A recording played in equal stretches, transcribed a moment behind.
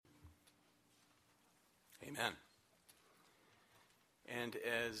Amen. And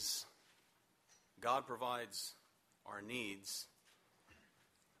as God provides our needs,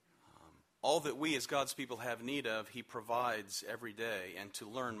 all that we as God's people have need of, He provides every day. And to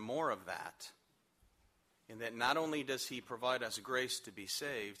learn more of that, in that not only does He provide us grace to be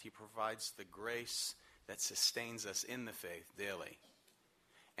saved, He provides the grace that sustains us in the faith daily.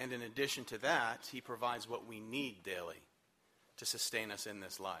 And in addition to that, He provides what we need daily to sustain us in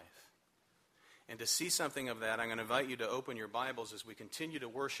this life. And to see something of that, I'm going to invite you to open your Bibles as we continue to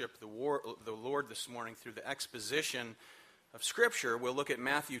worship the Lord this morning through the exposition of Scripture. We'll look at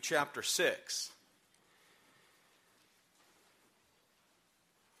Matthew chapter 6.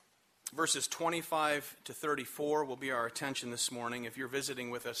 Verses 25 to 34 will be our attention this morning. If you're visiting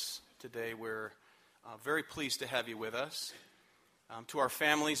with us today, we're very pleased to have you with us. To our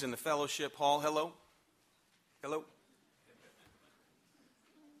families in the fellowship hall, hello. Hello.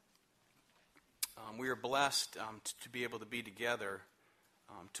 We are blessed to be able to be together,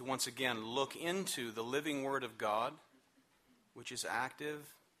 to once again look into the living Word of God, which is active,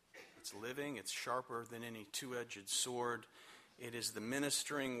 it's living, it's sharper than any two-edged sword. It is the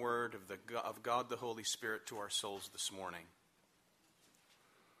ministering Word of God the Holy Spirit to our souls this morning.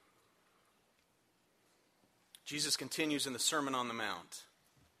 Jesus continues in the Sermon on the Mount,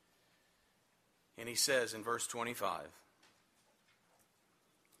 and He says in verse 25,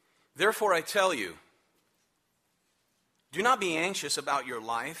 "Therefore I tell you, do not be anxious about your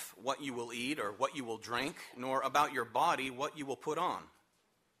life, what you will eat or what you will drink, nor about your body, what you will put on.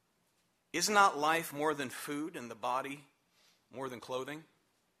 Is not life more than food, and the body more than clothing?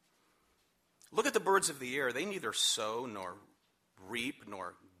 Look at the birds of the air. They neither sow nor reap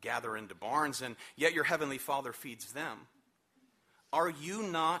nor gather into barns, and yet your heavenly Father feeds them. Are you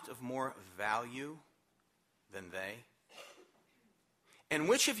not of more value than they? And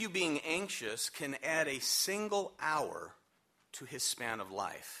which of you, being anxious, can add a single hour to his span of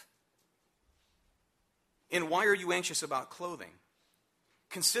life? And why are you anxious about clothing?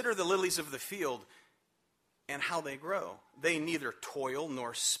 Consider the lilies of the field and how they grow. They neither toil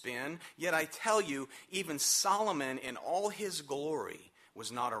nor spin. Yet I tell you, even Solomon in all his glory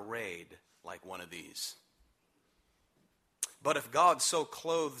was not arrayed like one of these. But if God so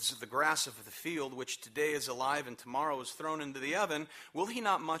clothes the grass of the field, which today is alive and tomorrow is thrown into the oven, will he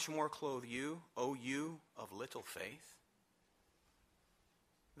not much more clothe you, O you of little faith?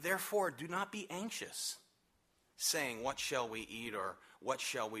 Therefore, do not be anxious, saying, what shall we eat, or what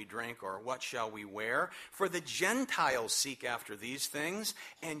shall we drink, or what shall we wear? For the Gentiles seek after these things,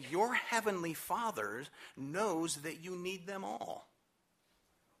 and your heavenly Father knows that you need them all.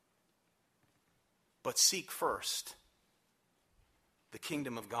 But seek first the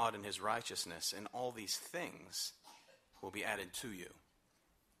kingdom of God and his righteousness, and all these things will be added to you.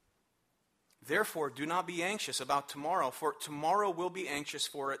 Therefore, do not be anxious about tomorrow, for tomorrow will be anxious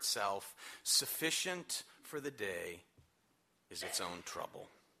for itself. Sufficient for the day is its own trouble.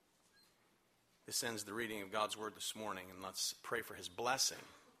 This ends the reading of God's word this morning, and let's pray for his blessing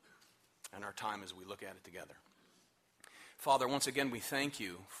and our time as we look at it together. Father, once again we thank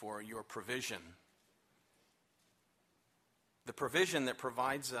you for your provision. The provision that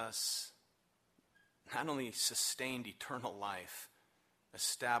provides us not only sustained eternal life,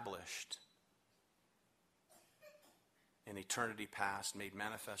 established in eternity past, made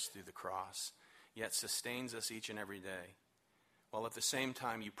manifest through the cross, yet sustains us each and every day, while at the same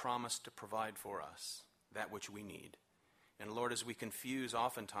time you promise to provide for us that which we need. And Lord, as we confuse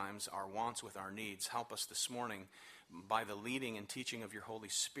oftentimes our wants with our needs, help us this morning by the leading and teaching of your Holy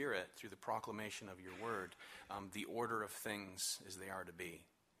Spirit through the proclamation of your word, the order of things as they are to be.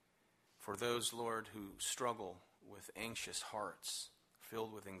 For those, Lord, who struggle with anxious hearts,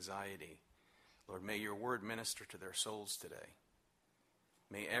 filled with anxiety, Lord, may your word minister to their souls today.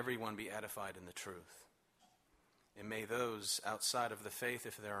 May everyone be edified in the truth. And may those outside of the faith,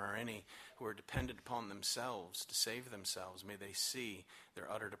 if there are any, who are dependent upon themselves to save themselves, may they see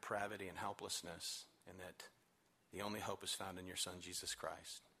their utter depravity and helplessness, and that the only hope is found in your Son, Jesus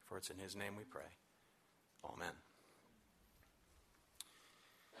Christ. For it's in his name we pray. Amen.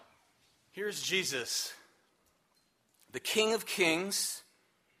 Here's Jesus, the King of Kings,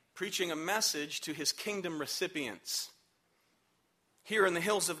 preaching a message to his kingdom recipients here in the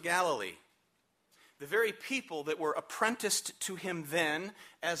hills of Galilee. The very people that were apprenticed to him then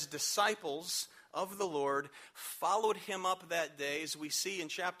as disciples of the Lord followed him up that day, as we see in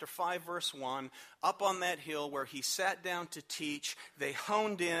chapter 5, verse 1, up on that hill where he sat down to teach. They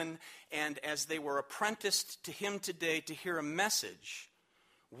honed in, and as they were apprenticed to him today to hear a message,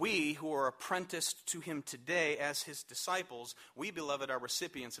 we who are apprenticed to him today as his disciples, we, beloved, are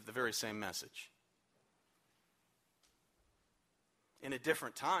recipients of the very same message. in a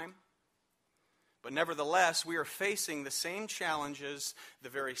different time. But nevertheless, we are facing the same challenges, the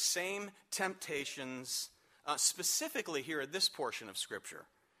very same temptations, specifically here at this portion of Scripture,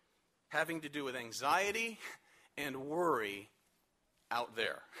 having to do with anxiety and worry out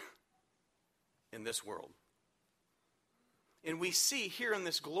there in this world. And we see here in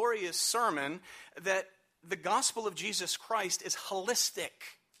this glorious sermon that the gospel of Jesus Christ is holistic.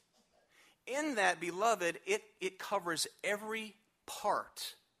 In that, beloved, it covers every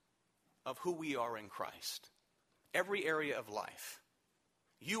part of who we are in Christ. Every area of life.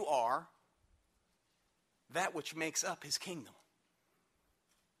 You are that which makes up his kingdom.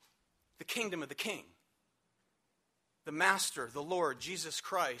 The kingdom of the King. The Master, the Lord, Jesus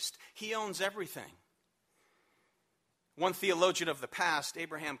Christ. He owns everything. One theologian of the past,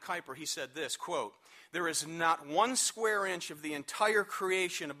 Abraham Kuyper, he said this, quote, "There is not one square inch of the entire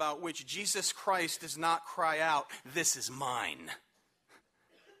creation about which Jesus Christ does not cry out, 'This is mine.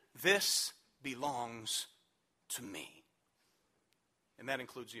 This belongs to me.'" And that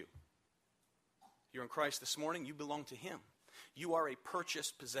includes you. You're in Christ this morning, you belong to him. You are a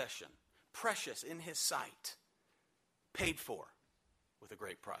purchased possession, precious in his sight, paid for with a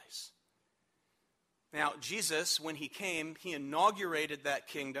great price. Now, Jesus, when he came, he inaugurated that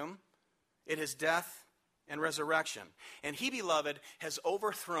kingdom in his death and resurrection. And he, beloved, has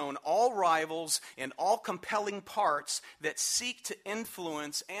overthrown all rivals and all compelling parts that seek to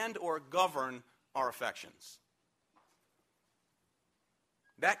influence and or govern our affections.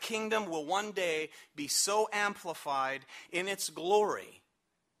 That kingdom will one day be so amplified in its glory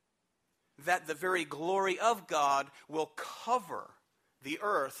that the very glory of God will cover the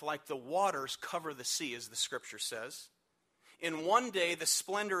earth like the waters cover the sea, as the Scripture says. In one day, the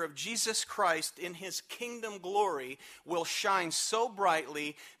splendor of Jesus Christ in his kingdom glory will shine so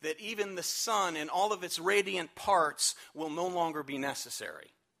brightly that even the sun and all of its radiant parts will no longer be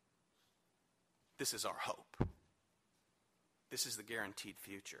necessary. This is our hope. This is the guaranteed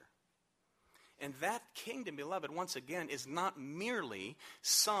future. And that kingdom, beloved, once again, is not merely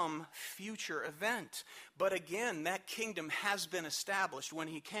some future event. But again, that kingdom has been established when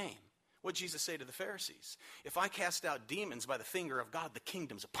he came. What did Jesus say to the Pharisees? If I cast out demons by the finger of God, the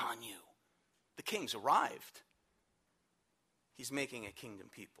kingdom's upon you. The king's arrived. He's making a kingdom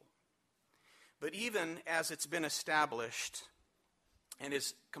people. But even as it's been established and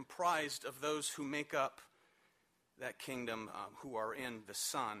is comprised of those who make up that kingdom, who are in the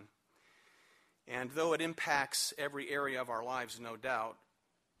Son, and though it impacts every area of our lives, no doubt,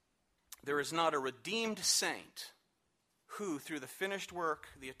 there is not a redeemed saint who, through the finished work,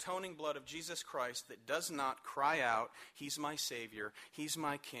 the atoning blood of Jesus Christ, that does not cry out, "He's my Savior, He's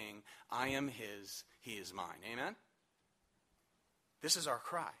my King, I am His, He is mine." Amen? This is our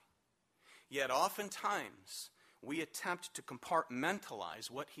cry. Yet oftentimes, we attempt to compartmentalize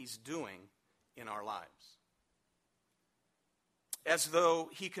what He's doing in our lives, as though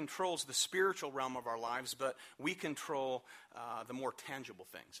he controls the spiritual realm of our lives, but we control the more tangible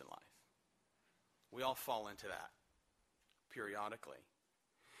things in life. We all fall into that periodically.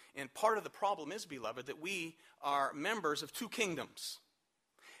 And part of the problem is, beloved, that we are members of two kingdoms.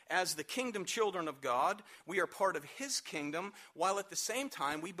 As the kingdom children of God, we are part of his kingdom, while at the same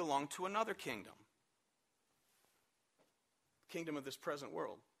time we belong to another kingdom. The kingdom of this present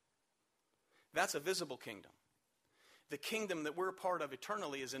world. That's a visible kingdom. The kingdom that we're part of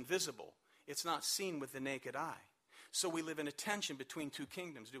eternally is invisible. It's not seen with the naked eye. So we live in a tension between two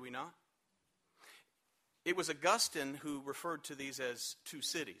kingdoms, do we not? It was Augustine who referred to these as two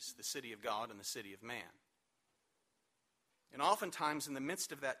cities, the city of God and the city of man. And oftentimes in the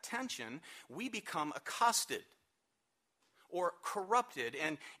midst of that tension, we become accosted or corrupted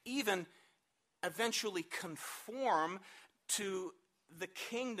and even eventually conform to the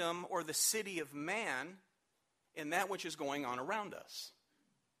kingdom or the city of man in that which is going on around us.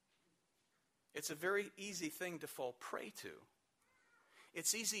 It's a very easy thing to fall prey to.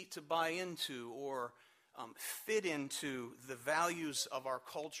 It's easy to buy into or fit into the values of our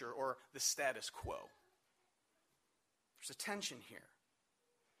culture or the status quo. There's a tension here.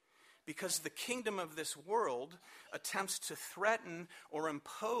 Because the kingdom of this world attempts to threaten or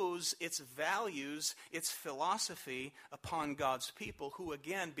impose its values, its philosophy upon God's people, who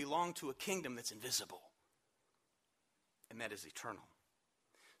again belong to a kingdom that's invisible. And that is eternal.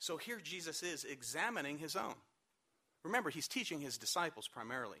 So here Jesus is examining his own. Remember, he's teaching his disciples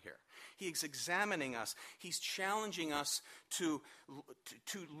primarily here. He's examining us. He's challenging us to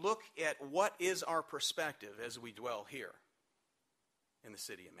look at what is our perspective as we dwell here in the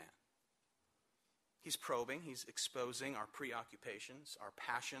city of man. He's probing, he's exposing our preoccupations, our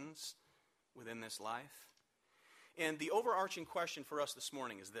passions within this life. And the overarching question for us this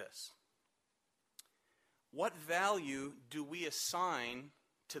morning is this: what value do we assign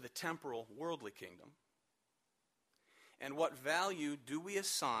to the temporal, worldly kingdom? And what value do we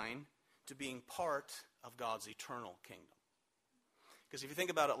assign to being part of God's eternal kingdom? Because if you think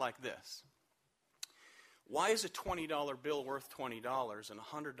about it like this, why is a $20 bill worth $20 and a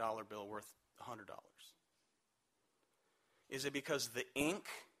 $100 bill worth $100? Is it because the ink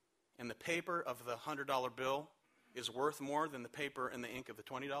and the paper of the $100 bill is worth more than the paper and the ink of the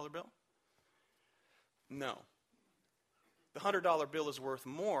 $20 bill? No. The $100 bill is worth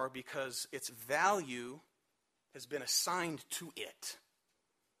more because its value has been assigned to it.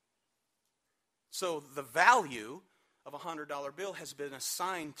 So the value of a $100 bill has been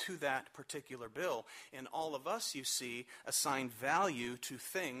assigned to that particular bill. And all of us, you see, assign value to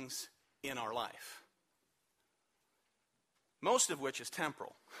things in our life, most of which is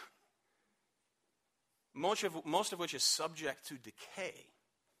temporal, most of which is subject to decay.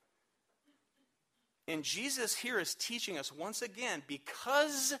 And Jesus here is teaching us once again,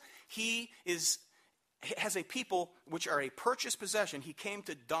 because he has a people which are a purchased possession. He came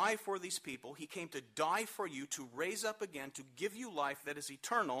to die for these people. He came to die for you, to raise up again, to give you life that is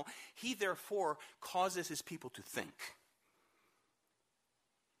eternal. He therefore causes his people to think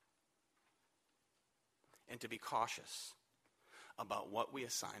and to be cautious about what we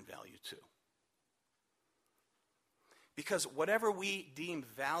assign value to. Because whatever we deem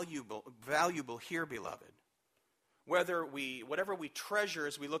valuable here, beloved, whatever we treasure,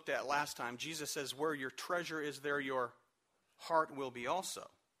 as we looked at last time, Jesus says, where your treasure is, there your heart will be also.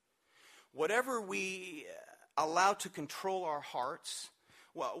 Whatever we allow to control our hearts,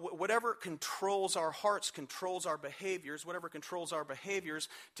 whatever controls our hearts controls our behaviors. Whatever controls our behaviors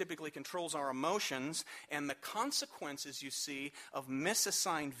typically controls our emotions. And the consequences, you see, of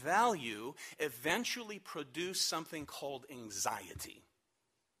misassigned value eventually produce something called anxiety.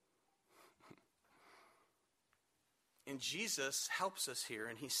 And Jesus helps us here,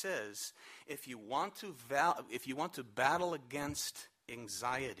 and he says, if you want to battle against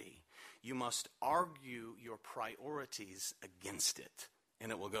anxiety, you must argue your priorities against it,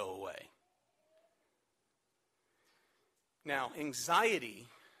 and it will go away. Now, anxiety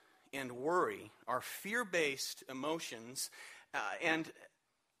and worry are fear-based emotions, and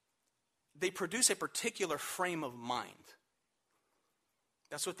they produce a particular frame of mind.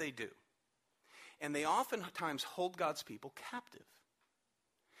 That's what they do. And they oftentimes hold God's people captive.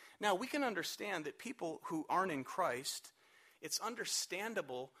 Now, we can understand that people who aren't in Christ, it's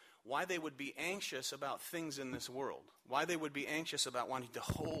understandable why they would be anxious about things in this world, why they would be anxious about wanting to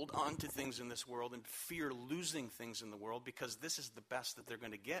hold on to things in this world and fear losing things in the world, because this is the best that they're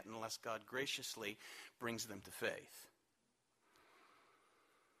going to get unless God graciously brings them to faith.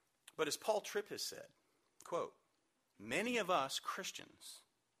 But as Paul Tripp has said, quote, many of us Christians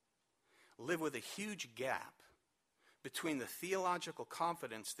live with a huge gap between the theological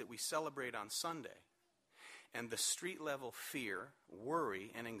confidence that we celebrate on Sunday and the street-level fear,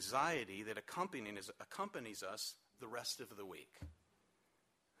 worry, and anxiety that accompanies us the rest of the week.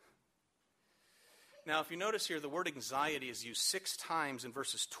 Now, if you notice here, the word anxiety is used 6 times in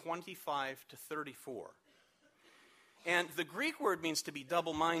verses 25 to 34. And the Greek word means to be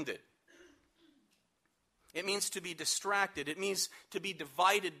double-minded. It means to be distracted. It means to be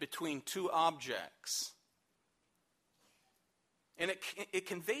divided between two objects. And it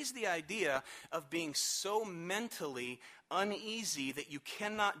conveys the idea of being so mentally uneasy that you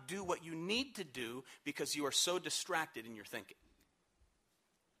cannot do what you need to do because you are so distracted in your thinking.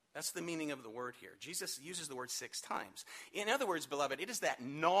 That's the meaning of the word here. Jesus uses the word 6 times. In other words, beloved, it is that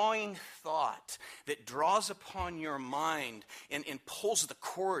gnawing thought that draws upon your mind and pulls the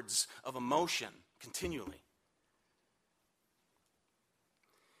cords of emotion continually.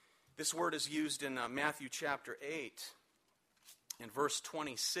 This word is used in Matthew chapter 8, in verse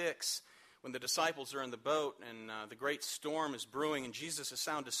 26, when the disciples are in the boat and the great storm is brewing and Jesus is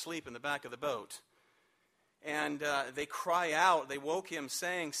sound asleep in the back of the boat. And they cry out, they woke him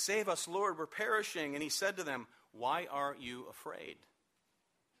saying, "Save us, Lord, we're perishing." And he said to them, "Why are you afraid?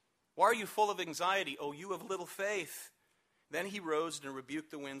 Why are you full of anxiety, O you of little faith?" Then he rose and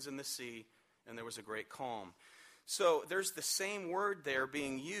rebuked the winds and the sea, and there was a great calm. So there's the same word there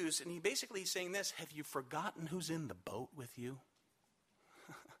being used, and he's saying this: have you forgotten who's in the boat with you?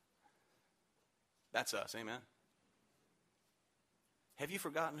 That's us, amen? Have you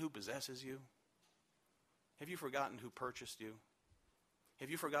forgotten who possesses you? Have you forgotten who purchased you? Have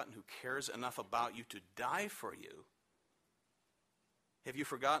you forgotten who cares enough about you to die for you? Have you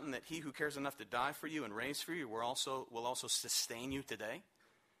forgotten that he who cares enough to die for you and raise for you will also sustain you today?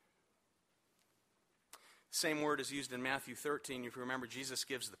 Same word is used in Matthew 13. If you remember, Jesus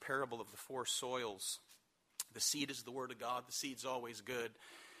gives the parable of the four soils. The seed is the word of God. The seed's always good.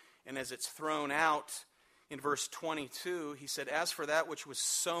 And as it's thrown out in verse 22, he said, "As for that which was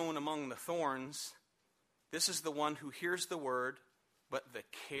sown among the thorns, this is the one who hears the word, but the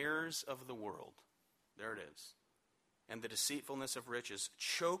cares of the world," there it is, "and the deceitfulness of riches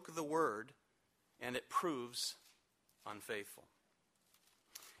choke the word, and it proves unfaithful."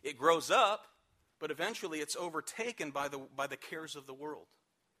 It grows up, but eventually it's overtaken by the cares of the world.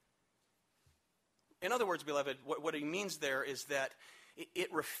 In other words, beloved, what he means there is that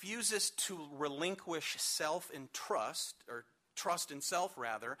it refuses to relinquish self and trust, or trust in self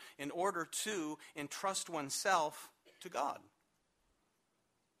rather, in order to entrust oneself to God.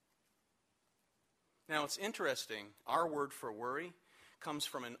 Now it's interesting, our word for worry comes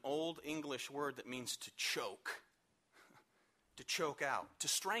from an old English word that means to choke out, to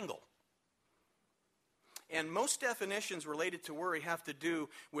strangle. And most definitions related to worry have to do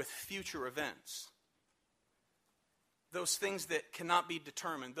with future events. Those things that cannot be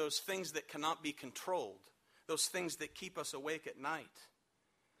determined, those things that cannot be controlled, those things that keep us awake at night.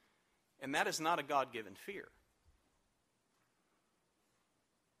 And that is not a God-given fear.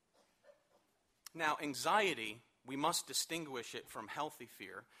 Now, anxiety, we must distinguish it from healthy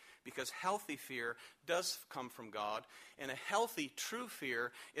fear, because healthy fear does come from God, and a healthy, true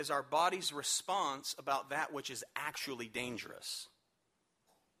fear is our body's response about that which is actually dangerous.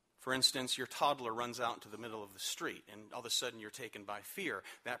 For instance, your toddler runs out into the middle of the street, and all of a sudden you're taken by fear.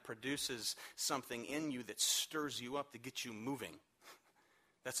 That produces something in you that stirs you up to get you moving.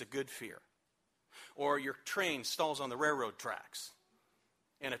 That's a good fear. Or your train stalls on the railroad tracks,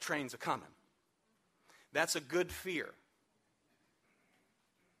 and a train's a-coming. That's a good fear.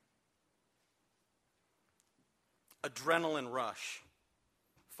 Adrenaline rush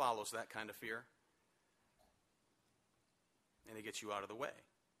follows that kind of fear, and it gets you out of the way.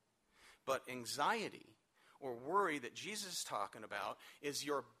 But anxiety or worry that Jesus is talking about is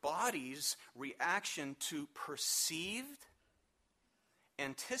your body's reaction to perceived,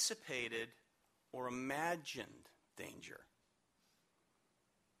 anticipated, or imagined danger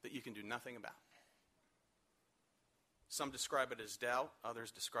that you can do nothing about. Some describe it as doubt,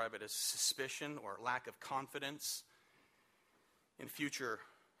 others describe it as suspicion or lack of confidence in future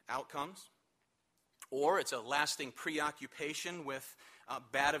outcomes. Or it's a lasting preoccupation with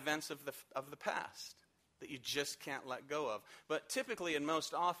bad events of the past that you just can't let go of. But typically and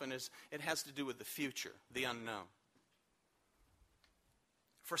most often it has to do with the future, the unknown.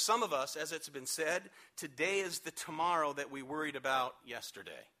 For some of us, as it's been said, today is the tomorrow that we worried about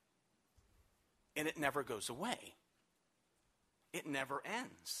yesterday. And it never goes away. It never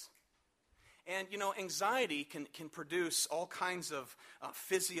ends. And, anxiety can produce all kinds of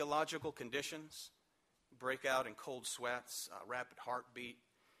physiological conditions. Break out in cold sweats, rapid heartbeat,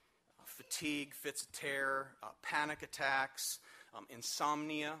 fatigue, fits of terror, panic attacks,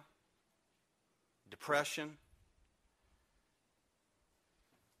 insomnia, depression,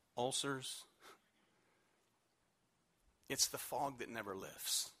 ulcers. It's the fog that never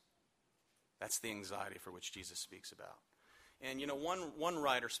lifts. That's the anxiety for which Jesus speaks about. And one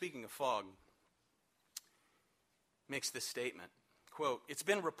writer, speaking of fog, makes this statement, quote, "It's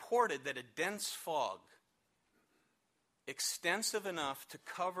been reported that a dense fog, extensive enough to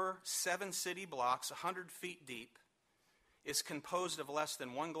cover 7 city blocks 100 feet deep, is composed of less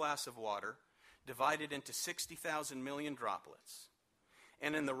than 1 glass of water, divided into 60,000 million droplets.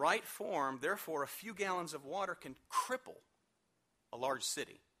 And in the right form, therefore, a few gallons of water can cripple a large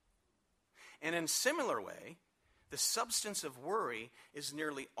city. And in a similar way, the substance of worry is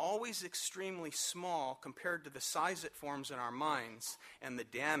nearly always extremely small compared to the size it forms in our minds and the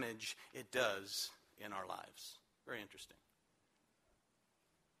damage it does in our lives." Very interesting.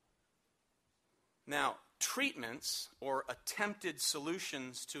 Now, treatments or attempted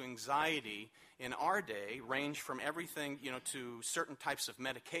solutions to anxiety in our day range from everything, to certain types of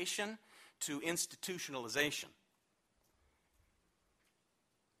medication to institutionalization.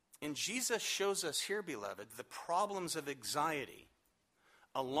 And Jesus shows us here, beloved, the problems of anxiety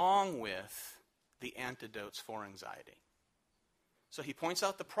along with the antidotes for anxiety. So he points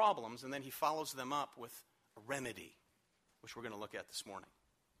out the problems and then he follows them up with a remedy, which we're going to look at this morning.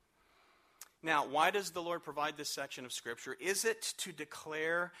 Now, why does the Lord provide this section of Scripture? Is it to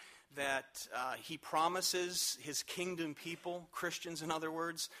declare that he promises his kingdom people, Christians in other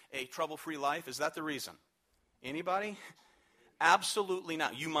words, a trouble-free life? Is that the reason? Anybody? Absolutely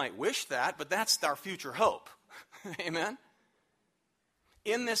not. You might wish that, but that's our future hope. Amen?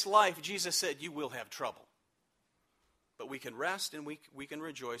 In this life, Jesus said, you will have trouble. But we can rest and we can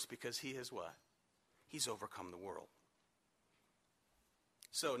rejoice because he has what? He's overcome the world.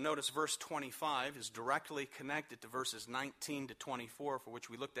 So notice verse 25 is directly connected to verses 19 to 24, for which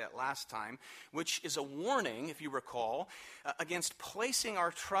we looked at last time, which is a warning, if you recall, against placing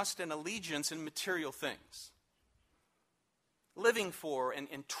our trust and allegiance in material things. Living for and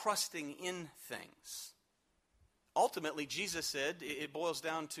trusting in things. Ultimately, Jesus said it boils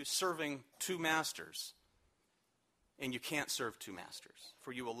down to serving two masters. And you can't serve two masters.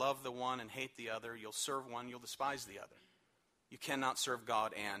 For you will love the one and hate the other. You'll serve one, you'll despise the other. You cannot serve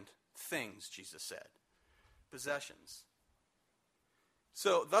God and things, Jesus said. Possessions.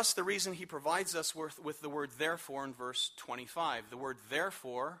 So, thus the reason he provides us with the word therefore in verse 25. The word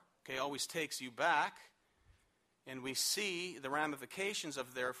therefore, always takes you back. And we see the ramifications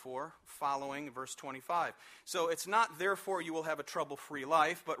of therefore following verse 25. So, it's not therefore you will have a trouble-free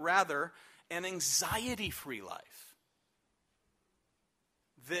life, but rather an anxiety-free life.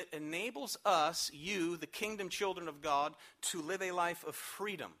 That enables us, you, the kingdom children of God, to live a life of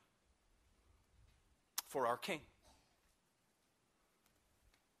freedom for our King.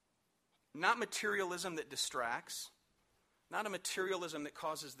 Not materialism that distracts, not a materialism that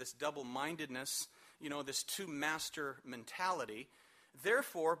causes this double-mindedness, this two-master mentality.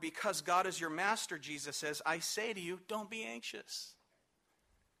 Therefore, because God is your master, Jesus says, I say to you, don't be anxious.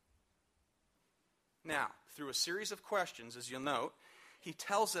 Now, through a series of questions, as you'll note, he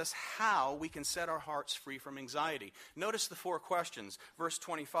tells us how we can set our hearts free from anxiety. Notice the four questions. Verse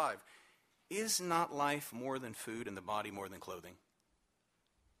 25. Is not life more than food and the body more than clothing?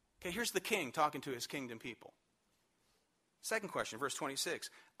 Here's the king talking to his kingdom people. Second question, verse 26.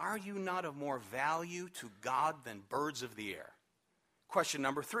 Are you not of more value to God than birds of the air? Question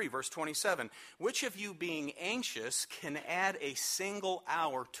number 3, verse 27. Which of you being anxious can add a single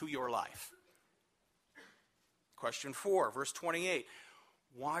hour to your life? Question 4, verse 28.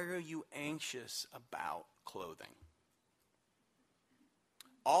 Why are you anxious about clothing?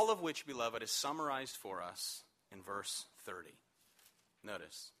 All of which, beloved, is summarized for us in verse 30.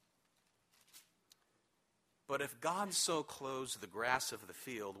 Notice. But if God so clothes the grass of the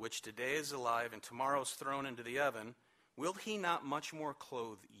field, which today is alive and tomorrow is thrown into the oven, will he not much more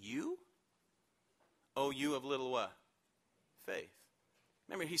clothe you? O you of little what? Faith.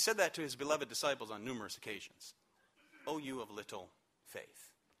 Remember, he said that to his beloved disciples on numerous occasions. O you of little faith.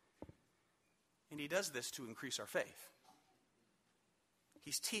 And he does this to increase our faith.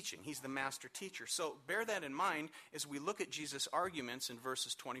 He's teaching. He's the master teacher. So bear that in mind as we look at Jesus' arguments in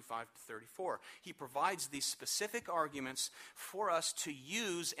verses 25 to 34. He provides these specific arguments for us to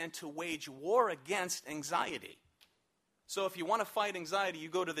use and to wage war against anxiety. So if you want to fight anxiety, you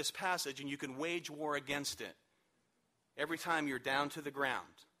go to this passage and you can wage war against it. Every time you're down to the ground,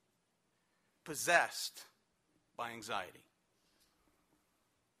 possessed by anxiety.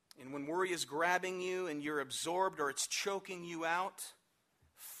 And when worry is grabbing you and you're absorbed or it's choking you out,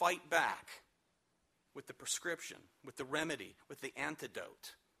 fight back with the prescription, with the remedy, with the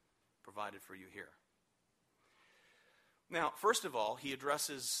antidote provided for you here. Now, first of all, he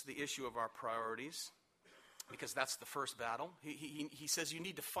addresses the issue of our priorities, because that's the first battle. He says you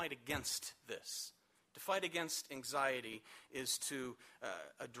need to fight against this. To fight against anxiety is to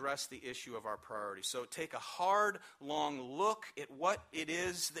address the issue of our priorities. So take a hard, long look at what it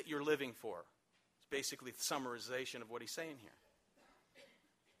is that you're living for. It's basically the summarization of what he's saying here.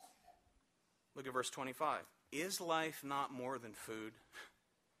 Look at verse 25. Is life not more than food,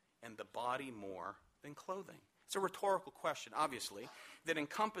 and the body more than clothing? It's a rhetorical question, obviously, that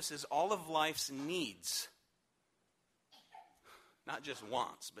encompasses all of life's needs. Not just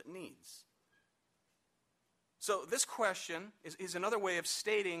wants, but needs. So this question is another way of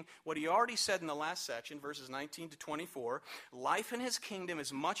stating what he already said in the last section, verses 19 to 24. Life in his kingdom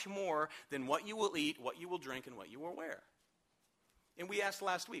is much more than what you will eat, what you will drink, and what you will wear. And we asked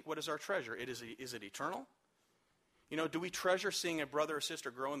last week, what is our treasure? Is it eternal? Do we treasure seeing a brother or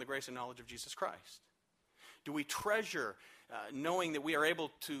sister grow in the grace and knowledge of Jesus Christ? Do we treasure knowing that we are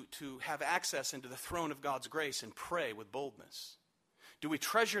able to have access into the throne of God's grace and pray with boldness? Do we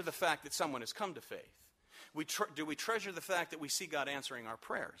treasure the fact that someone has come to faith? Do we treasure the fact that we see God answering our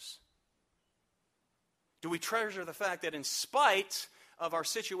prayers? Do we treasure the fact that in spite of our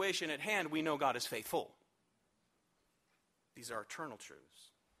situation at hand, we know God is faithful? These are eternal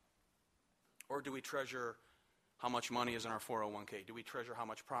truths. Or do we treasure how much money is in our 401k? Do we treasure how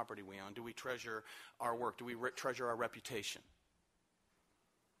much property we own? Do we treasure our work? Do we treasure our reputation?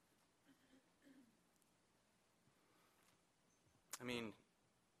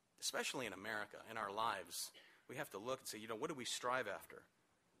 Especially in America, in our lives, we have to look and say, what do we strive after?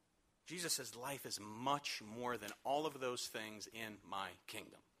 Jesus says life is much more than all of those things in my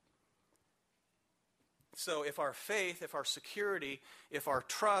kingdom. So if our faith, if our security, if our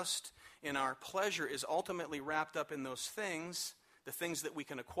trust in our pleasure is ultimately wrapped up in those things, the things that we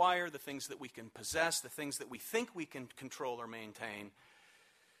can acquire, the things that we can possess, the things that we think we can control or maintain,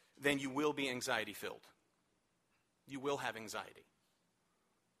 then you will be anxiety-filled. You will have anxiety.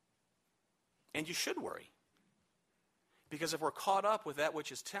 And you should worry. Because if we're caught up with that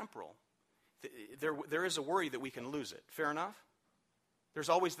which is temporal, there is a worry that we can lose it. Fair enough? There's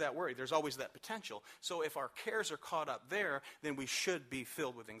always that worry. There's always that potential. So if our cares are caught up there, then we should be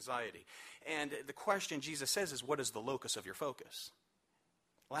filled with anxiety. And the question Jesus says is, what is the locus of your focus?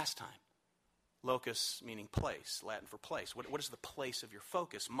 Last time. Locus meaning place, Latin for place. What is the place of your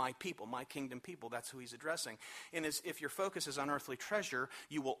focus? My people, my kingdom people, that's who he's addressing. And if your focus is on earthly treasure,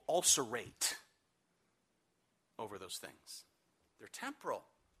 you will ulcerate over those things. They're temporal.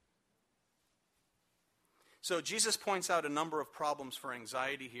 So Jesus points out a number of problems for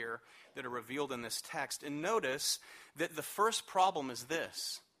anxiety here that are revealed in this text. And notice that the first problem is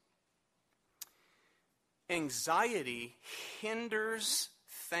this. Anxiety hinders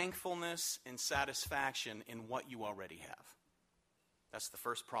thankfulness and satisfaction in what you already have. That's the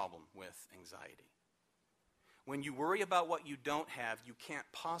first problem with anxiety. When you worry about what you don't have, you can't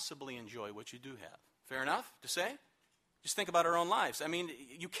possibly enjoy what you do have. Fair enough to say? Just think about our own lives. I mean,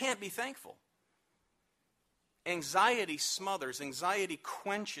 you can't be thankful. Anxiety smothers, anxiety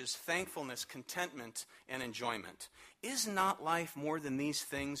quenches thankfulness, contentment, and enjoyment. Is not life more than these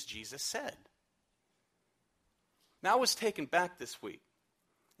things, Jesus said? Now, I was taken back this week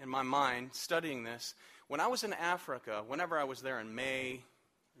in my mind studying this. When I was in Africa, whenever I was there in May,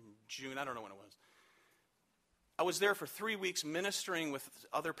 June, I don't know when it was, I was there for 3 weeks ministering with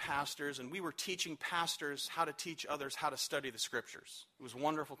other pastors, and we were teaching pastors how to teach others how to study the Scriptures. It was a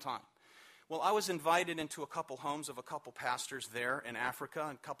wonderful time. Well, I was invited into a couple homes of a couple pastors there in Africa,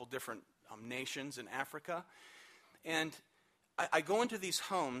 and a couple different nations in Africa. And I go into these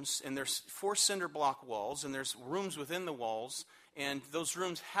homes, and there's 4 cinder block walls, and there's rooms within the walls, and those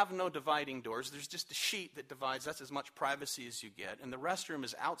rooms have no dividing doors. There's just a sheet that divides. That's as much privacy as you get. And the restroom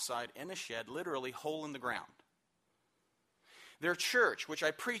is outside in a shed, literally hole in the ground. Their church, which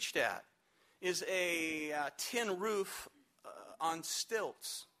I preached at, is a tin roof on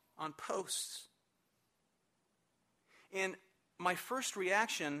stilts, on posts. And my first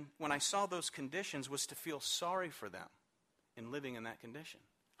reaction when I saw those conditions was to feel sorry for them in living in that condition.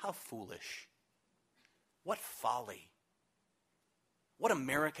 How foolish. What folly. What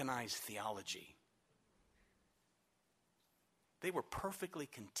Americanized theology. They were perfectly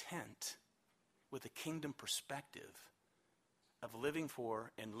content with a kingdom perspective of living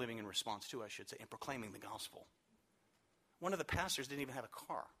for and living in response to, I should say, and proclaiming the gospel. One of the pastors didn't even have a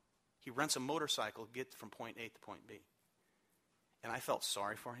car. He rents a motorcycle to get from point A to point B. And I felt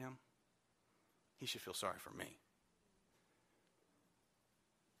sorry for him. He should feel sorry for me.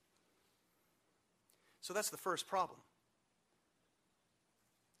 So that's the first problem.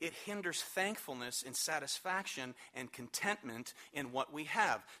 It hinders thankfulness and satisfaction and contentment in what we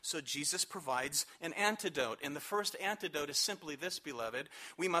have. So Jesus provides an antidote. And the first antidote is simply this, beloved.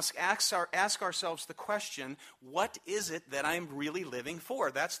 We must ask ourselves the question, what is it that I'm really living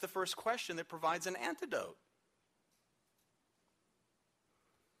for? That's the first question that provides an antidote.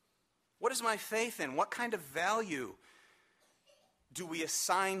 What is my faith in? What kind of value do we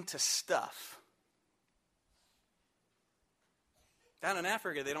assign to stuff? Down in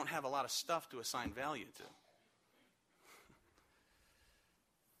Africa, they don't have a lot of stuff to assign value to.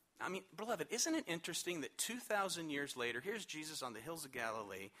 I mean, beloved, isn't it interesting that 2,000 years later, here's Jesus on the hills of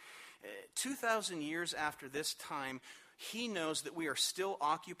Galilee. 2,000 years after this time, he knows that we are still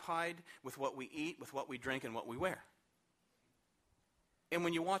occupied with what we eat, with what we drink, and what we wear. And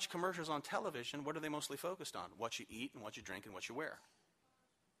when you watch commercials on television, what are they mostly focused on? What you eat and what you drink and what you wear.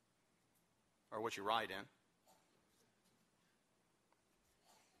 Or what you ride in.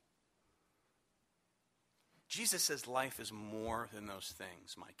 Jesus says life is more than those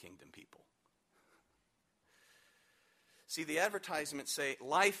things, my kingdom people. See, the advertisements say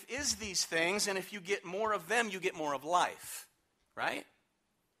life is these things, and if you get more of them, you get more of life. Right?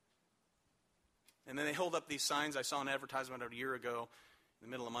 And then they hold up these signs. I saw an advertisement a year ago in the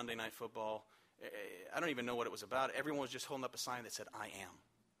middle of Monday Night Football. I don't even know what it was about. Everyone was just holding up a sign that said, I am.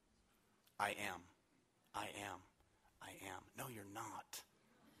 I am. I am. I am. No, you're not.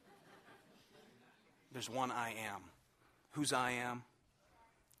 There's one I am. Whose I am?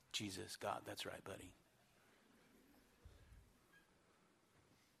 Jesus, God. That's right, buddy.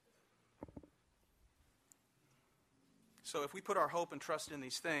 So if we put our hope and trust in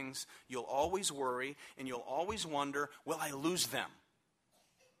these things, you'll always worry and you'll always wonder, will I lose them?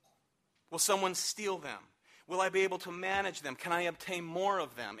 Will someone steal them? Will I be able to manage them? Can I obtain more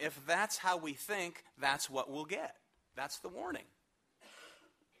of them? If that's how we think, that's what we'll get. That's the warning.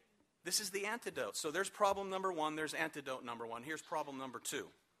 This is the antidote. So there's problem number one. There's antidote number one. Here's problem number two.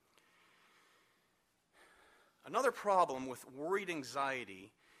 Another problem with worried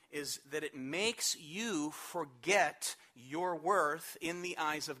anxiety is that it makes you forget your worth in the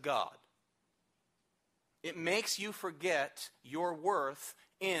eyes of God. It makes you forget your worth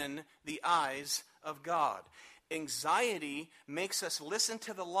in the eyes of God. Anxiety makes us listen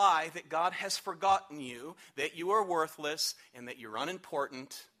to the lie that God has forgotten you, that you are worthless, and that you're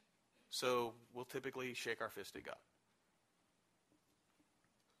unimportant. So we'll typically shake our fist at God.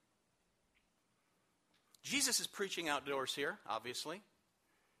 Jesus is preaching outdoors here, obviously.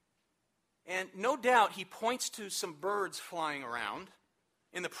 And no doubt he points to some birds flying around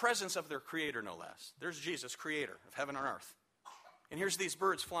in the presence of their creator, no less. There's Jesus, creator of heaven and earth. And here's these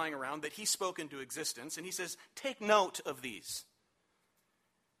birds flying around that he spoke into existence. And he says, take note of these.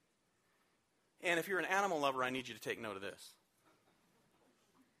 And if you're an animal lover, I need you to take note of this.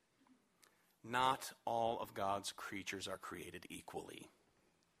 Not all of God's creatures are created equally.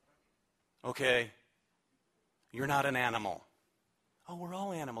 Okay? You're not an animal. Oh, we're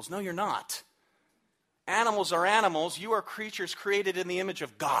all animals. No, you're not. Animals are animals. You are creatures created in the image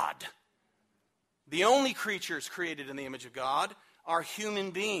of God. The only creatures created in the image of God are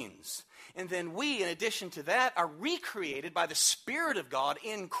human beings. And then we, in addition to that, are recreated by the Spirit of God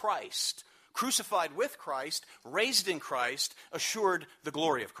in Christ. Crucified with Christ, raised in Christ, assured the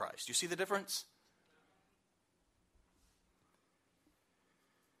glory of Christ. You see the difference?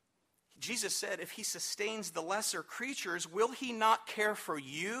 Jesus said, if he sustains the lesser creatures, will he not care for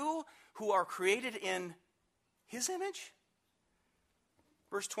you who are created in his image?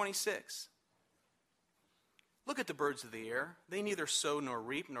 Verse 26. Look at the birds of the air. They neither sow nor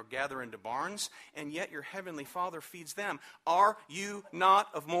reap nor gather into barns, and yet your heavenly Father feeds them. Are you not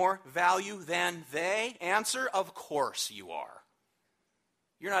of more value than they? Answer, of course you are.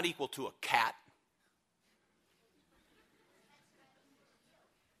 You're not equal to a cat.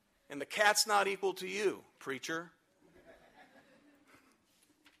 And the cat's not equal to you, preacher.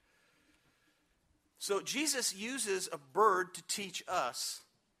 So Jesus uses a bird to teach us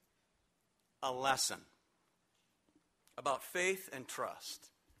a lesson about faith and trust.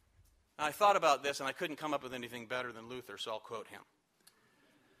 Now, I thought about this and I couldn't come up with anything better than Luther, so I'll quote him.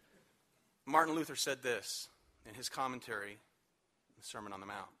 Martin Luther said this in his commentary, the Sermon on the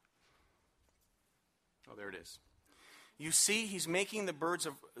Mount. Oh, there it is. You see, he's making the birds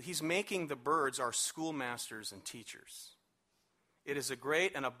our schoolmasters and teachers. It is a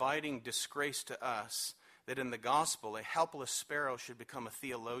great and abiding disgrace to us that in the gospel a helpless sparrow should become a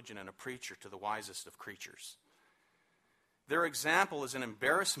theologian and a preacher to the wisest of creatures. Their example is an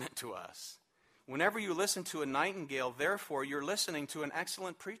embarrassment to us. Whenever you listen to a nightingale, therefore, you're listening to an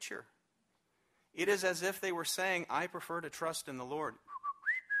excellent preacher. It is as if they were saying, I prefer to trust in the Lord.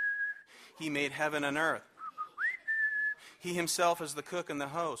 He made heaven and earth. He himself is the cook and the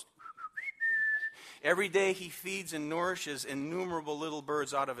host. Every day he feeds and nourishes innumerable little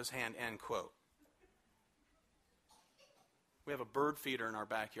birds out of his hand, end quote. We have a bird feeder in our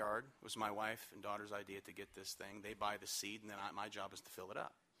backyard. It was my wife and daughter's idea to get this thing. They buy the seed, and then my job is to fill it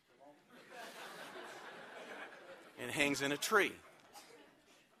up. And it hangs in a tree.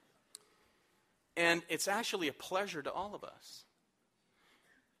 And it's actually a pleasure to all of us.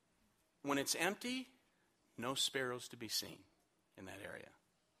 When it's empty, no sparrows to be seen in that area.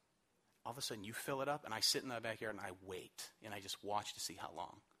 All of a sudden, you fill it up, and I sit in the backyard, and I wait, and I just watch to see how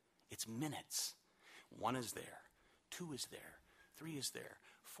long. It's minutes. 1 is there. 2 is there. 3 is there.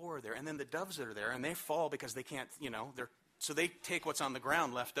 4 are there. And then the doves that are there, and they fall because they can't, so they take what's on the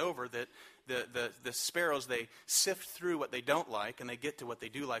ground left over, that the sparrows, they sift through what they don't like, and they get to what they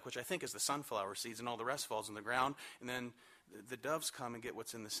do like, which I think is the sunflower seeds, and all the rest falls on the ground, and then the doves come and get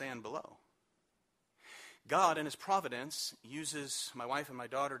what's in the sand below. God, in his providence, uses my wife and my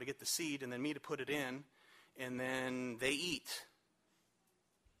daughter to get the seed and then me to put it in, and then they eat.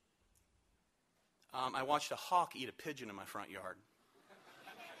 I watched a hawk eat a pigeon in my front yard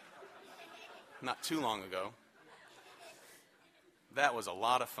not too long ago. That was a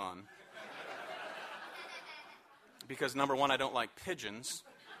lot of fun. Because number one, I don't like pigeons.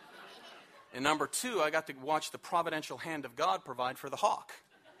 And number two, I got to watch the providential hand of God provide for the hawk.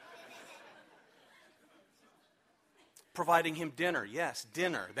 Providing him dinner. Yes,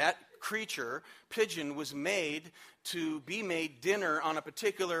 dinner. That creature, pigeon, was made to be made dinner on a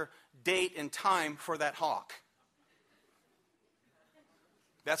particular date and time for that hawk.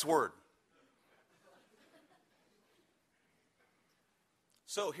 That's word.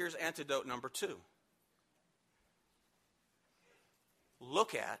 So here's antidote number 2.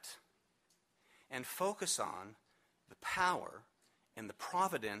 Look at and focus on the power and the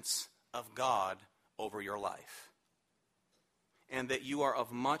providence of God over your life, and that you are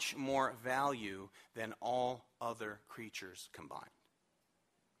of much more value than all other creatures combined.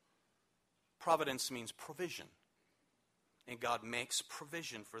 Providence means provision, and God makes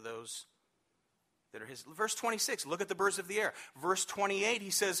provision for those that are his. Verse 26, look at the birds of the air. Verse 28, he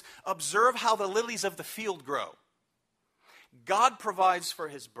says, observe how the lilies of the field grow. God provides for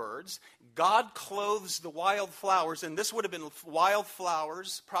his birds. God clothes the wild flowers, and this would have been wild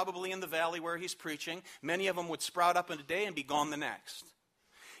flowers, probably in the valley where he's preaching. Many of them would sprout up in a day and be gone the next.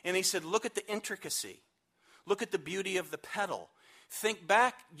 And he said, look at the intricacy. Look at the beauty of the petal. Think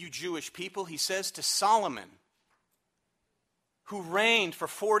back, you Jewish people, he says to Solomon, who reigned for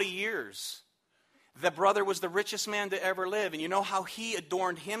 40 years. The brother was the richest man to ever live. And you know how he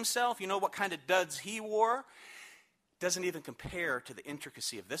adorned himself? You know what kind of duds he wore? Doesn't even compare to the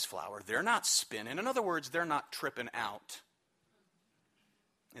intricacy of this flower. They're not spinning. In other words, they're not tripping out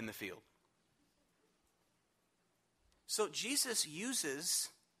in the field. So Jesus uses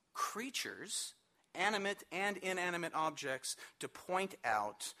creatures, animate and inanimate objects, to point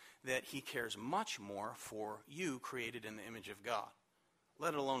out that he cares much more for you created in the image of God,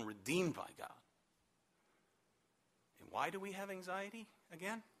 let alone redeemed by God. And why do we have anxiety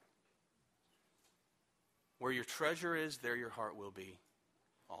again? Where your treasure is, there your heart will be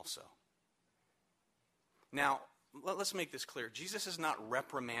also. Now, let's make this clear. Jesus is not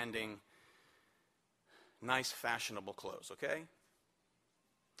reprimanding nice, fashionable clothes, okay?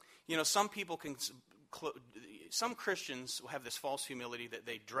 You know, some Christians have this false humility that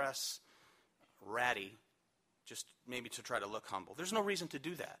they dress ratty just maybe to try to look humble. There's no reason to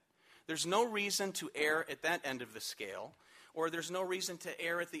do that. There's no reason to err at that end of the scale. Or there's no reason to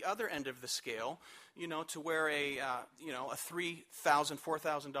err at the other end of the scale, you know, to wear a $3,000,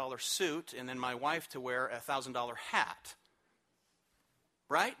 $4,000 suit, and then my wife to wear a $1,000 hat.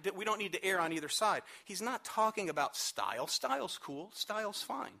 Right? We don't need to err on either side. He's not talking about style. Style's cool. Style's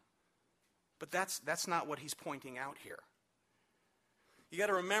fine. But that's not what he's pointing out here. You got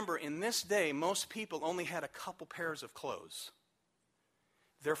to remember, in this day, most people only had a couple pairs of clothes.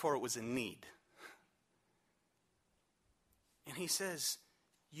 Therefore, it was a need. And he says,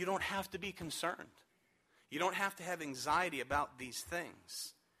 you don't have to be concerned. You don't have to have anxiety about these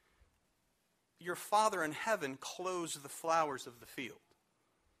things. Your Father in heaven clothes the flowers of the field.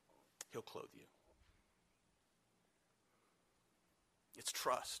 He'll clothe you. It's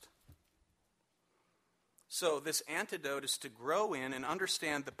trust. So this antidote is to grow in and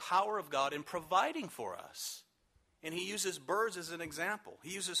understand the power of God in providing for us. And he uses birds as an example.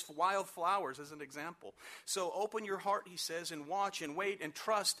 He uses wild flowers as an example. So open your heart, he says, and watch and wait and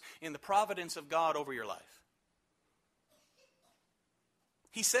trust in the providence of God over your life.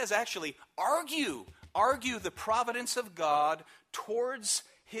 He says, actually, argue the providence of God towards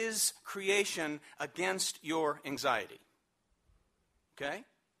his creation against your anxiety. Okay?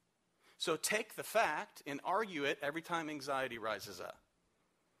 So take the fact and argue it every time anxiety rises up.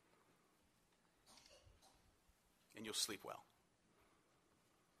 And you'll sleep well.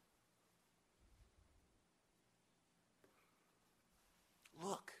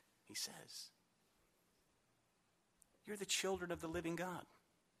 Look, he says, you're the children of the living God.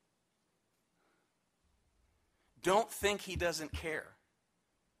 Don't think he doesn't care.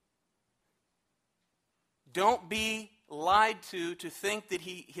 Don't be lied to think that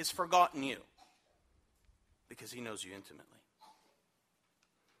he has forgotten you, because he knows you intimately.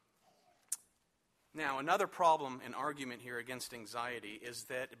 Now, another problem and argument here against anxiety is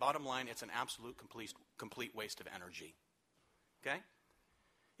that, bottom line, it's an absolute, complete waste of energy. Okay?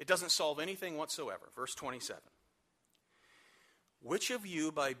 It doesn't solve anything whatsoever. Verse 27. Which of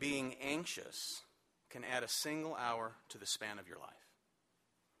you, by being anxious, can add a single hour to the span of your life?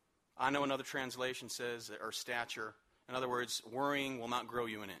 I know another translation says, or stature. In other words, worrying will not grow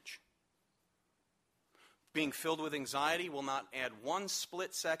you an inch. Being filled with anxiety will not add one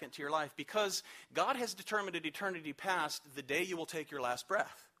split second to your life, because God has determined at eternity past the day you will take your last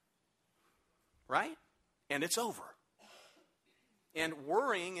breath. Right? And it's over. And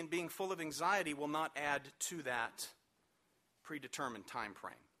worrying and being full of anxiety will not add to that predetermined time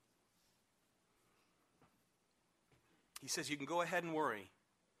frame. He says you can go ahead and worry,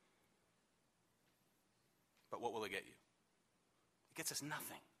 but what will it get you? It gets us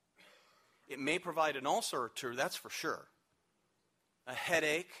nothing. It may provide an ulcer or two, that's for sure. A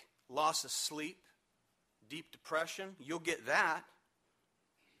headache, loss of sleep, deep depression, you'll get that,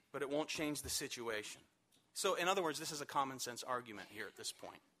 but it won't change the situation. So in other words, this is a common sense argument here at this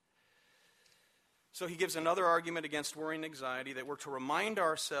point. So he gives another argument against worry and anxiety, that we're to remind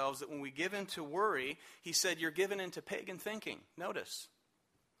ourselves that when we give in to worry, he said, you're given into pagan thinking. Notice.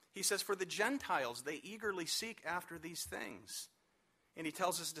 He says, for the Gentiles, they eagerly seek after these things. And he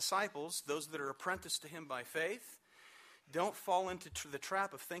tells his disciples, those that are apprenticed to him by faith, don't fall into the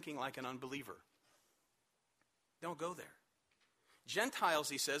trap of thinking like an unbeliever. Don't go there. Gentiles,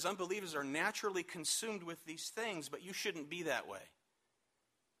 he says, unbelievers are naturally consumed with these things, but you shouldn't be that way.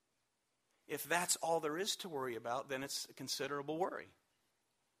 If that's all there is to worry about, then it's a considerable worry.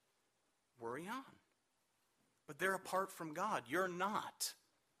 Worry on. But they're apart from God. You're not.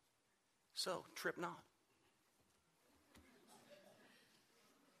 So, trip not.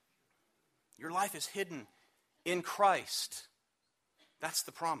 Your life is hidden in Christ. That's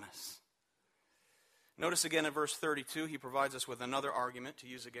the promise. Notice again in verse 32, he provides us with another argument to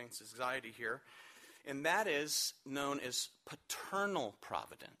use against anxiety here. And that is known as paternal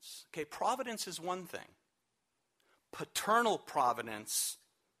providence. Okay, providence is one thing. Paternal providence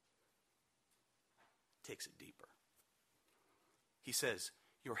takes it deeper. He says,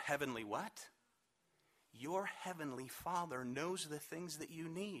 your heavenly what? Your heavenly Father knows the things that you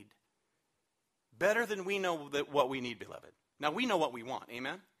need. Better than we know what we need, beloved. Now, we know what we want.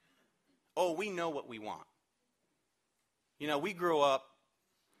 Amen? Oh, we know what we want. You know, we grew up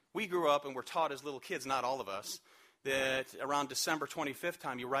and were taught as little kids, not all of us, that around December 25th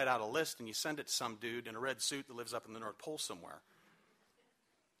time, you write out a list and you send it to some dude in a red suit that lives up in the North Pole somewhere.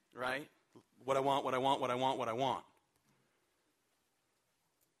 Right? What I want, what I want, what I want, what I want.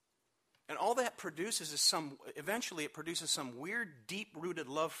 And all that produces is eventually it produces some weird, deep-rooted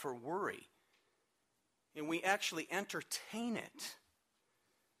love for worry. And we actually entertain it.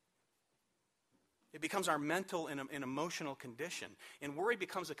 It becomes our mental and emotional condition. And worry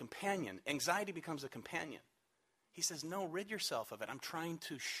becomes a companion. Anxiety becomes a companion. He says, no, rid yourself of it. I'm trying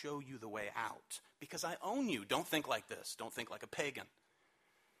to show you the way out. Because I own you. Don't think like this. Don't think like a pagan.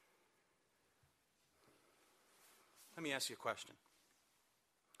 Let me ask you a question.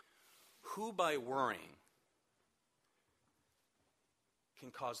 Who by worrying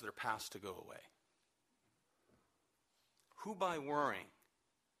can cause their past to go away? Who by worrying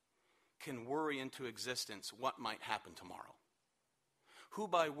can worry into existence what might happen tomorrow? Who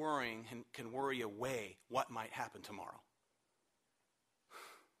by worrying can worry away what might happen tomorrow?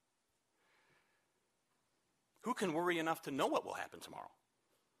 Who can worry enough to know what will happen tomorrow?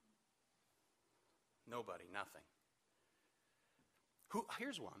 Nobody, nothing.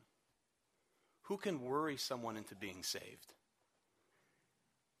 Here's one. Who can worry someone into being saved?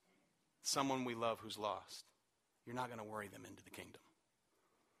 Someone we love who's lost. You're not going to worry them into the kingdom.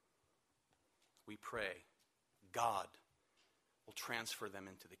 We pray God will transfer them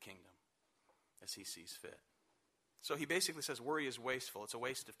into the kingdom as he sees fit. So he basically says worry is wasteful. It's a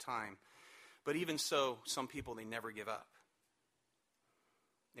waste of time. But even so, some people, they never give up.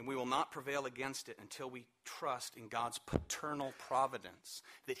 And we will not prevail against it until we trust in God's paternal providence,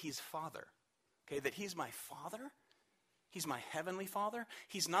 that he's Father. Okay, that he's my Father. He's my heavenly Father.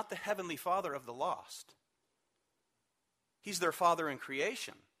 He's not the heavenly Father of the lost. He's their Father in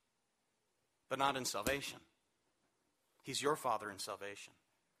creation, but not in salvation. He's your Father in salvation.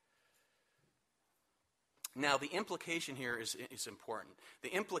 Now, the implication here is important.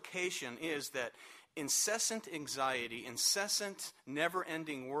 The implication is that incessant anxiety, incessant,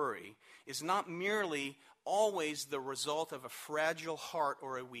 never-ending worry is not merely always the result of a fragile heart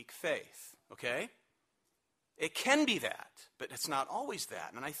or a weak faith, okay? It can be that, but it's not always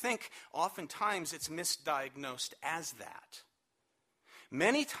that. And I think oftentimes it's misdiagnosed as that.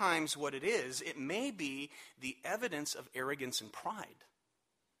 Many times what it is, it may be the evidence of arrogance and pride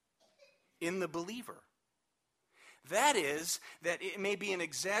in the believer. That is, that it may be an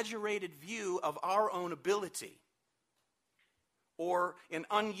exaggerated view of our own ability or an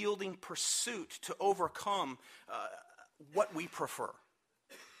unyielding pursuit to overcome what we prefer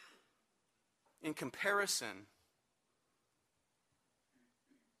in comparison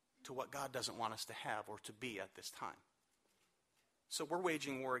to what God doesn't want us to have or to be at this time. So we're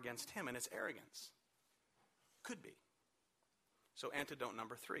waging war against him, and it's arrogance. Could be. So antidote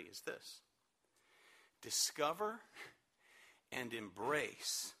number 3 is this. Discover and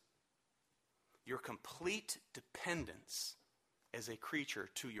embrace your complete dependence as a creature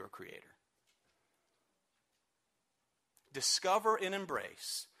to your Creator. Discover and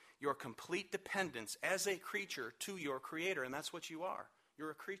embrace your complete dependence as a creature to your Creator, and that's what you are.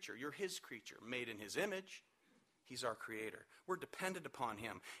 You're a creature. You're his creature, made in his image. He's our Creator. We're dependent upon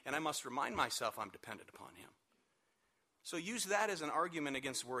him, and I must remind myself I'm dependent upon him. So use that as an argument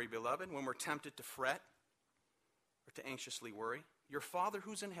against worry, beloved, when we're tempted to fret, or to anxiously worry. Your Father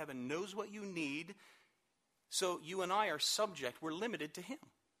who's in heaven knows what you need, so you and I are subject, we're limited to Him,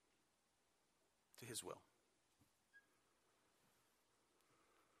 to His will.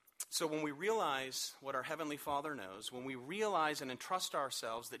 So when we realize what our Heavenly Father knows, when we realize and entrust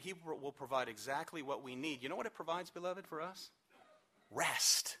ourselves that He will provide exactly what we need, you know what it provides, beloved, for us?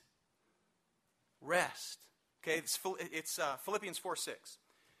 Rest. Rest. Okay, it's Philippians 4:6.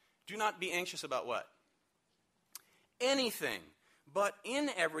 Do not be anxious about what? Anything, but in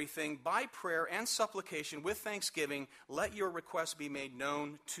everything, by prayer and supplication, with thanksgiving, let your requests be made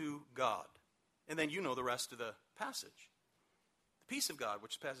known to God. And then you know the rest of the passage. The peace of God,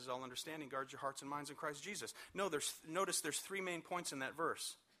 which passes all understanding, guards your hearts and minds in Christ Jesus. Notice there's three main points in that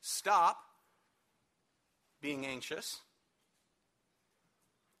verse. Stop being anxious.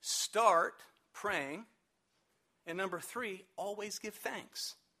 Start praying. And number 3, always give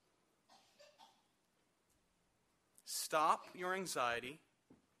thanks. Stop your anxiety.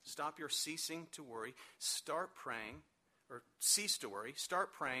 Stop your ceasing to worry. Start praying, or cease to worry.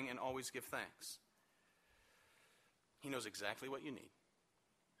 Start praying and always give thanks. He knows exactly what you need.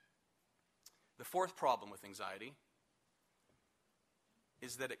 The fourth problem with anxiety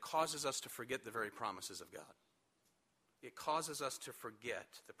is that it causes us to forget the very promises of God. It causes us to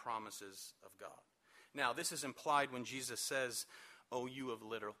forget the promises of God. Now, this is implied when Jesus says, "O you of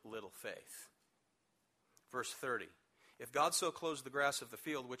little faith." Verse 30. If God so clothes the grass of the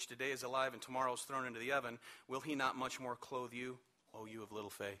field, which today is alive and tomorrow is thrown into the oven, will He not much more clothe you, O you of little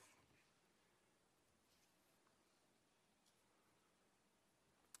faith?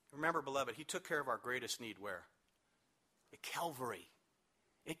 Remember, beloved, He took care of our greatest need where? At Calvary.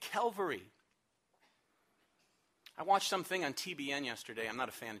 At Calvary. I watched something on TBN yesterday. I'm not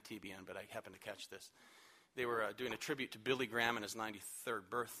a fan of TBN, but I happened to catch this. They were doing a tribute to Billy Graham on his 93rd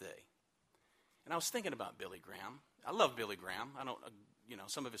birthday. And I was thinking about Billy Graham. I love Billy Graham. I don't,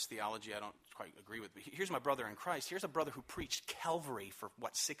 some of his theology I don't quite agree with. But here's my brother in Christ. Here's a brother who preached Calvary for,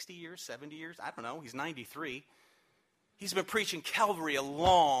 60 years, 70 years? I don't know. He's 93. He's been preaching Calvary a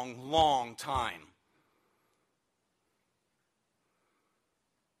long, long time.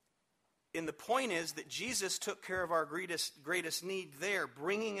 And the point is that Jesus took care of our greatest need there,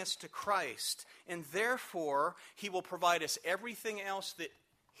 bringing us to Christ. And therefore, He will provide us everything else that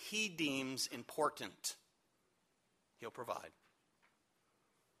He deems important. He'll provide.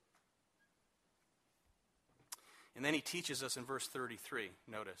 And then He teaches us in verse 33.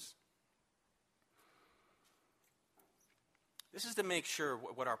 Notice. This is to make sure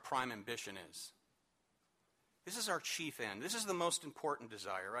what our prime ambition is. This is our chief end. This is the most important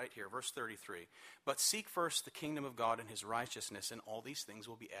desire right here, verse 33. But seek first the kingdom of God and His righteousness, and all these things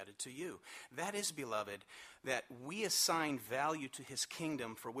will be added to you. That is, beloved, that we assign value to His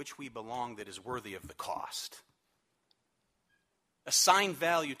kingdom for which we belong that is worthy of the cost. Assign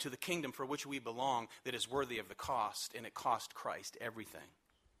value to the kingdom for which we belong that is worthy of the cost, and it cost Christ everything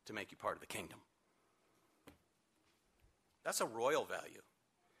to make you part of the kingdom. That's a royal value.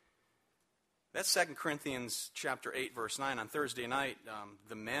 That's 2 Corinthians chapter 8, verse 9. On Thursday night,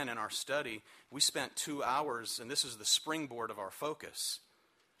 the men in our study, we spent 2 hours, and this is the springboard of our focus.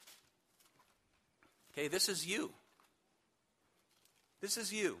 Okay, this is you. This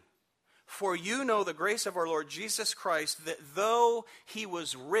is you. For you know the grace of our Lord Jesus Christ, that though He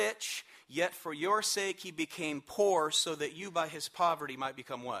was rich, yet for your sake He became poor, so that you by His poverty might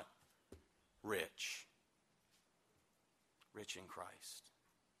become what? Rich. Rich in Christ.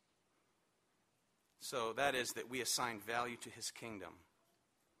 So that is that we assign value to His kingdom.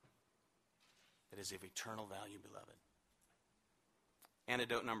 That is of eternal value, beloved.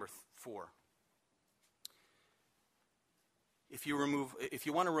 Antidote number 4. If you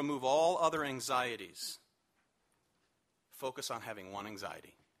want to remove all other anxieties, focus on having one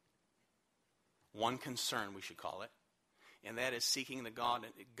anxiety. One concern, we should call it. And that is seeking the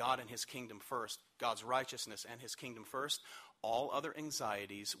God and His kingdom first, God's righteousness and His kingdom first. All other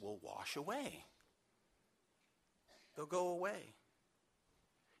anxieties will wash away. They'll go away.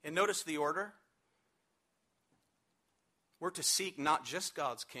 And notice the order. We're to seek not just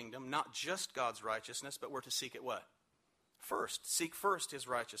God's kingdom, not just God's righteousness, but we're to seek it what? First. Seek first His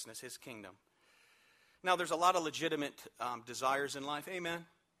righteousness, His kingdom. Now, there's a lot of legitimate desires in life. Amen.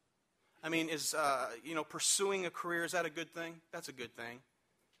 I mean, pursuing a career, is that a good thing? That's a good thing.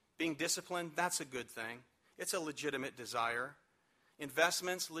 Being disciplined, that's a good thing. It's a legitimate desire.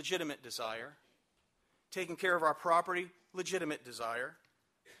 Investments, legitimate desire. Taking care of our property, legitimate desire.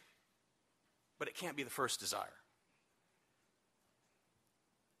 But it can't be the first desire.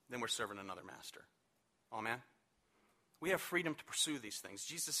 Then we're serving another master. Amen? We have freedom to pursue these things.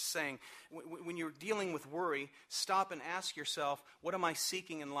 Jesus is saying, when you're dealing with worry, stop and ask yourself, what am I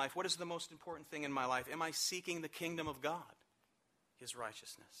seeking in life? What is the most important thing in my life? Am I seeking the kingdom of God, his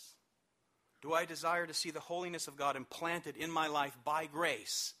righteousness? Do I desire to see the holiness of God implanted in my life by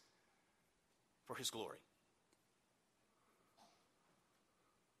grace for his glory?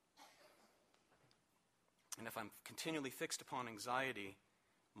 And if I'm continually fixed upon anxiety,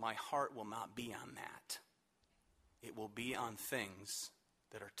 my heart will not be on that. It will be on things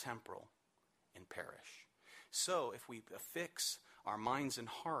that are temporal and perish. So if we fix our minds and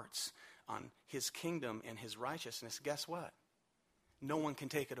hearts on his kingdom and his righteousness, guess what? No one can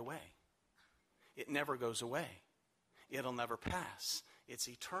take it away. It never goes away. It'll never pass. It's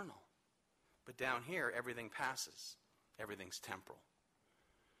eternal. But down here, everything passes. Everything's temporal.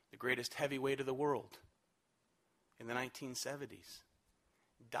 The greatest heavyweight of the world in the 1970s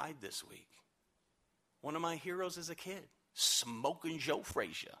died this week. One of my heroes as a kid, Smoking Joe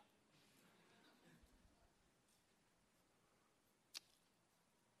Frazier.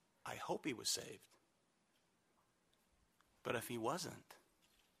 I hope he was saved. But if he wasn't,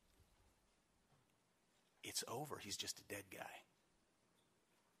 it's over. He's just a dead guy.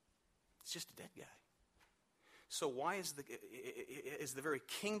 It's just a dead guy. So why is the very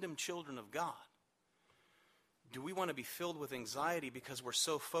kingdom children of God, do we want to be filled with anxiety because we're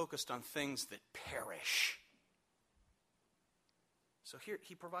so focused on things that perish? So here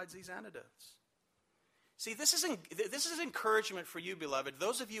he provides these antidotes. See, this is encouragement for you, beloved.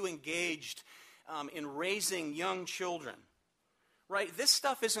 Those of you engaged in raising young children, right? This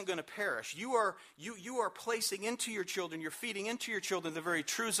stuff isn't going to perish. You are placing into your children, you're feeding into your children the very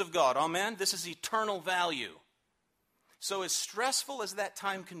truths of God. Amen? This is eternal value. So as stressful as that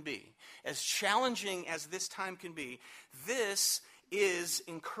time can be, as challenging as this time can be, this is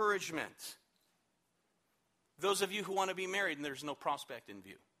encouragement. Those of you who want to be married and there's no prospect in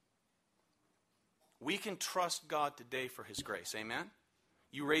view, we can trust God today for his grace. Amen?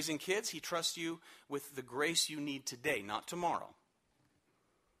 You raising kids, he trusts you with the grace you need today, not tomorrow.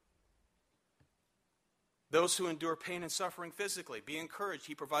 Those who endure pain and suffering physically, be encouraged.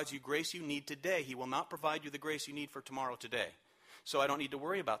 He provides you grace you need today. He will not provide you the grace you need for tomorrow today. So I don't need to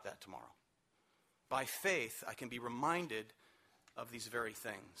worry about that tomorrow. By faith, I can be reminded of these very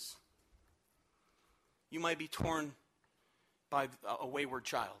things. You might be torn by a wayward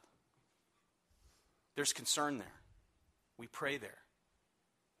child. There's concern there. We pray there.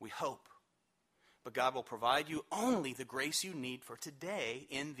 We hope. But God will provide you only the grace you need for today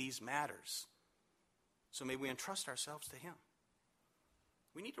in these matters. So may we entrust ourselves to him.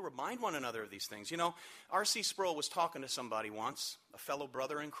 We need to remind one another of these things. You know, R.C. Sproul was talking to somebody once, a fellow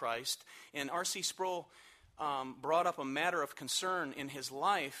brother in Christ, and R.C. Sproul brought up a matter of concern in his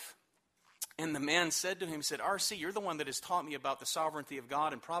life, and the man said to him, he said, R.C., you're the one that has taught me about the sovereignty of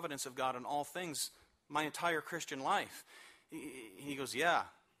God and providence of God in all things my entire Christian life. He goes, yeah,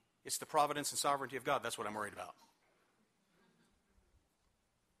 it's the providence and sovereignty of God. That's what I'm worried about.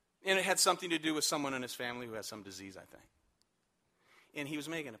 And it had something to do with someone in his family who has some disease, I think. And he was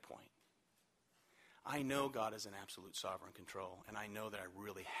making a point. I know God is in absolute sovereign control, and I know that I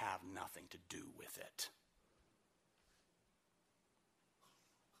really have nothing to do with it.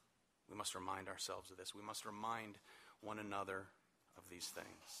 We must remind ourselves of this. We must remind one another of these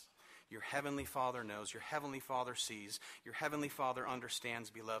things. Your heavenly Father knows, your heavenly Father sees, your heavenly Father understands,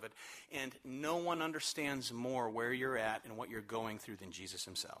 beloved, and no one understands more where you're at and what you're going through than Jesus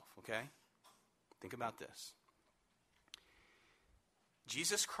himself, okay? Think about this.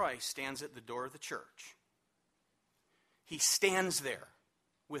 Jesus Christ stands at the door of the church. He stands there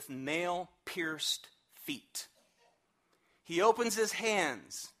with nail-pierced feet. He opens his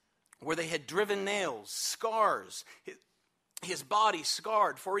hands where they had driven nails, scars, his body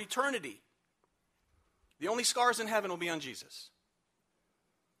scarred for eternity. The only scars in heaven will be on Jesus.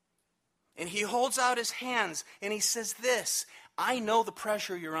 And he holds out his hands and he says this, I know the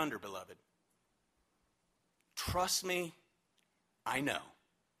pressure you're under, beloved. Trust me, I know.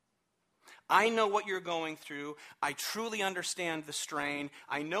 I know what you're going through. I truly understand the strain.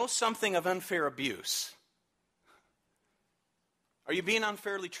 I know something of unfair abuse. Are you being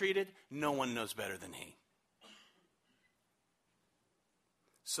unfairly treated? No one knows better than he.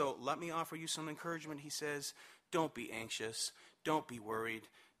 So let me offer you some encouragement. He says, don't be anxious. Don't be worried.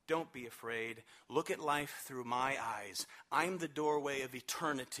 Don't be afraid. Look at life through my eyes. I'm the doorway of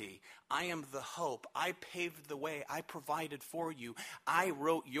eternity. I am the hope. I paved the way. I provided for you. I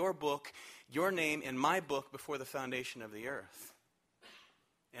wrote your book, your name in my book before the foundation of the earth.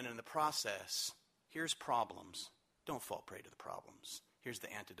 And in the process, here's problems. Don't fall prey to the problems. Here's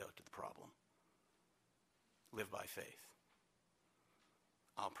the antidote to the problem. Live by faith.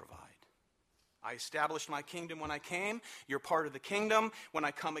 I'll provide. I established my kingdom when I came. You're part of the kingdom. When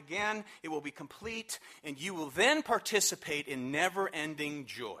I come again, it will be complete, and you will then participate in never-ending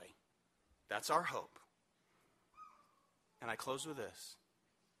joy. That's our hope. And I close with this.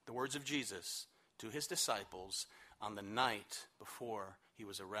 The words of Jesus to his disciples on the night before he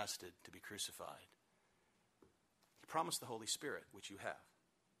was arrested to be crucified. He promised the Holy Spirit, which you have.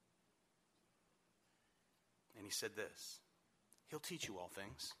 And he said this, he'll teach you all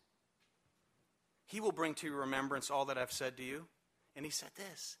things. He will bring to your remembrance all that I've said to you. And he said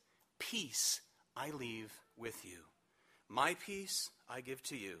this, peace I leave with you. My peace I give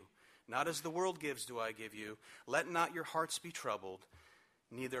to you. Not as the world gives do I give you. Let not your hearts be troubled,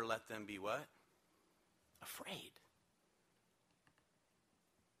 neither let them be what? Afraid.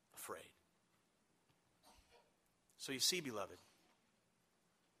 Afraid. So you see, beloved,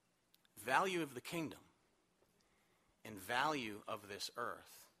 value of the kingdom and value of this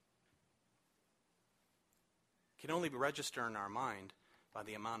earth can only be registered in our mind by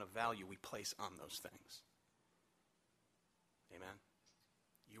the amount of value we place on those things. Amen?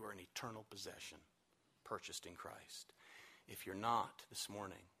 You are an eternal possession, purchased in Christ. If you're not this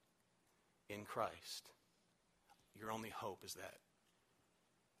morning in Christ, your only hope is that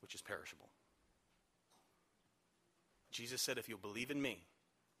which is perishable. Jesus said, if you'll believe in me,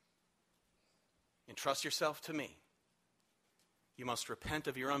 entrust yourself to me, you must repent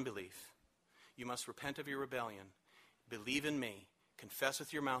of your unbelief. You must repent of your rebellion. Believe in me. Confess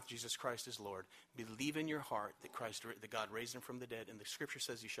with your mouth Jesus Christ is Lord. Believe in your heart that God raised him from the dead, and the Scripture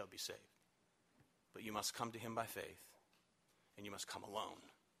says you shall be saved. But you must come to him by faith, and you must come alone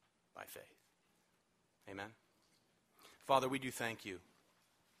by faith. Amen? Father, we do thank you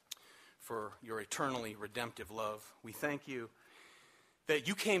for your eternally redemptive love. We thank you that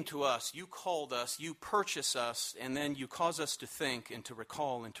you came to us, you called us, you purchased us, and then you cause us to think and to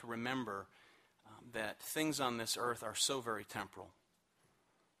recall and to remember that things on this earth are so very temporal.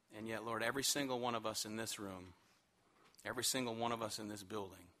 And yet, Lord, every single one of us in this room, every single one of us in this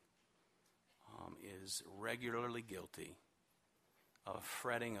building is regularly guilty of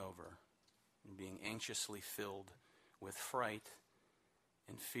fretting over and being anxiously filled with fright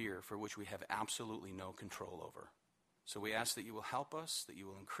and fear for which we have absolutely no control over. So we ask that you will help us, that you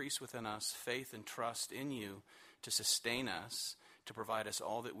will increase within us faith and trust in you to sustain us, to provide us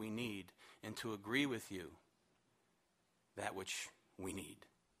all that we need, and to agree with you that which we need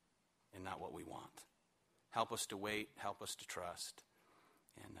and not what we want. Help us to wait, help us to trust,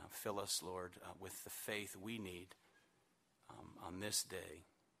 and fill us, Lord, with the faith we need on this day,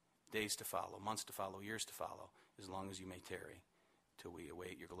 days to follow, months to follow, years to follow, as long as you may tarry, till we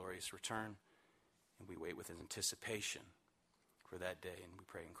await your glorious return, and we wait with anticipation for that day, and we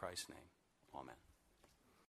pray in Christ's name. Amen.